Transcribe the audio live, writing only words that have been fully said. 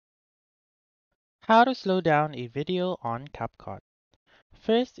How to slow down a video on Capcut.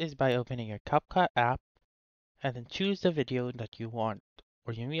 First is by opening your Capcut app and then choose the video that you want.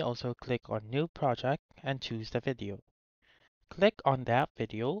 Or you may also click on New Project and choose the video. Click on that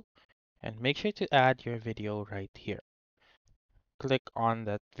video and make sure to add your video right here. Click on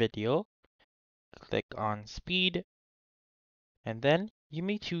that video, click on Speed, and then you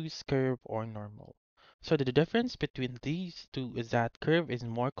may choose Curve or Normal. So the difference between these two is that Curve is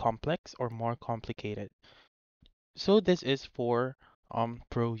more complex or more complicated. So this is for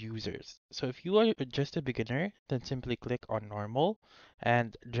pro users. So if you are just a beginner, then simply click on normal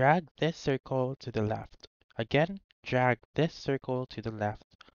and drag this circle to the left. Again, drag this circle to the left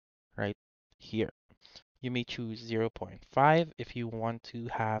right here. You may choose 0.5 if you want to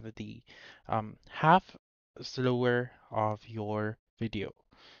have the half slower of your video.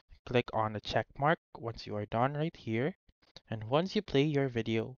 Click on the check mark once you are done right here. And once you play your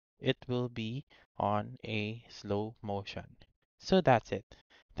video, it will be on a slow motion. So that's it.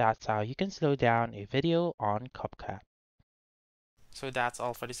 That's how you can slow down a video on CapCut. So that's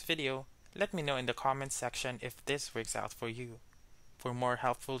all for this video. Let me know in the comments section if this works out for you. For more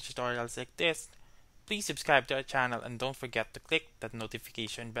helpful tutorials like this, please subscribe to our channel and don't forget to click that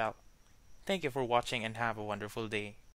notification bell. Thank you for watching and have a wonderful day.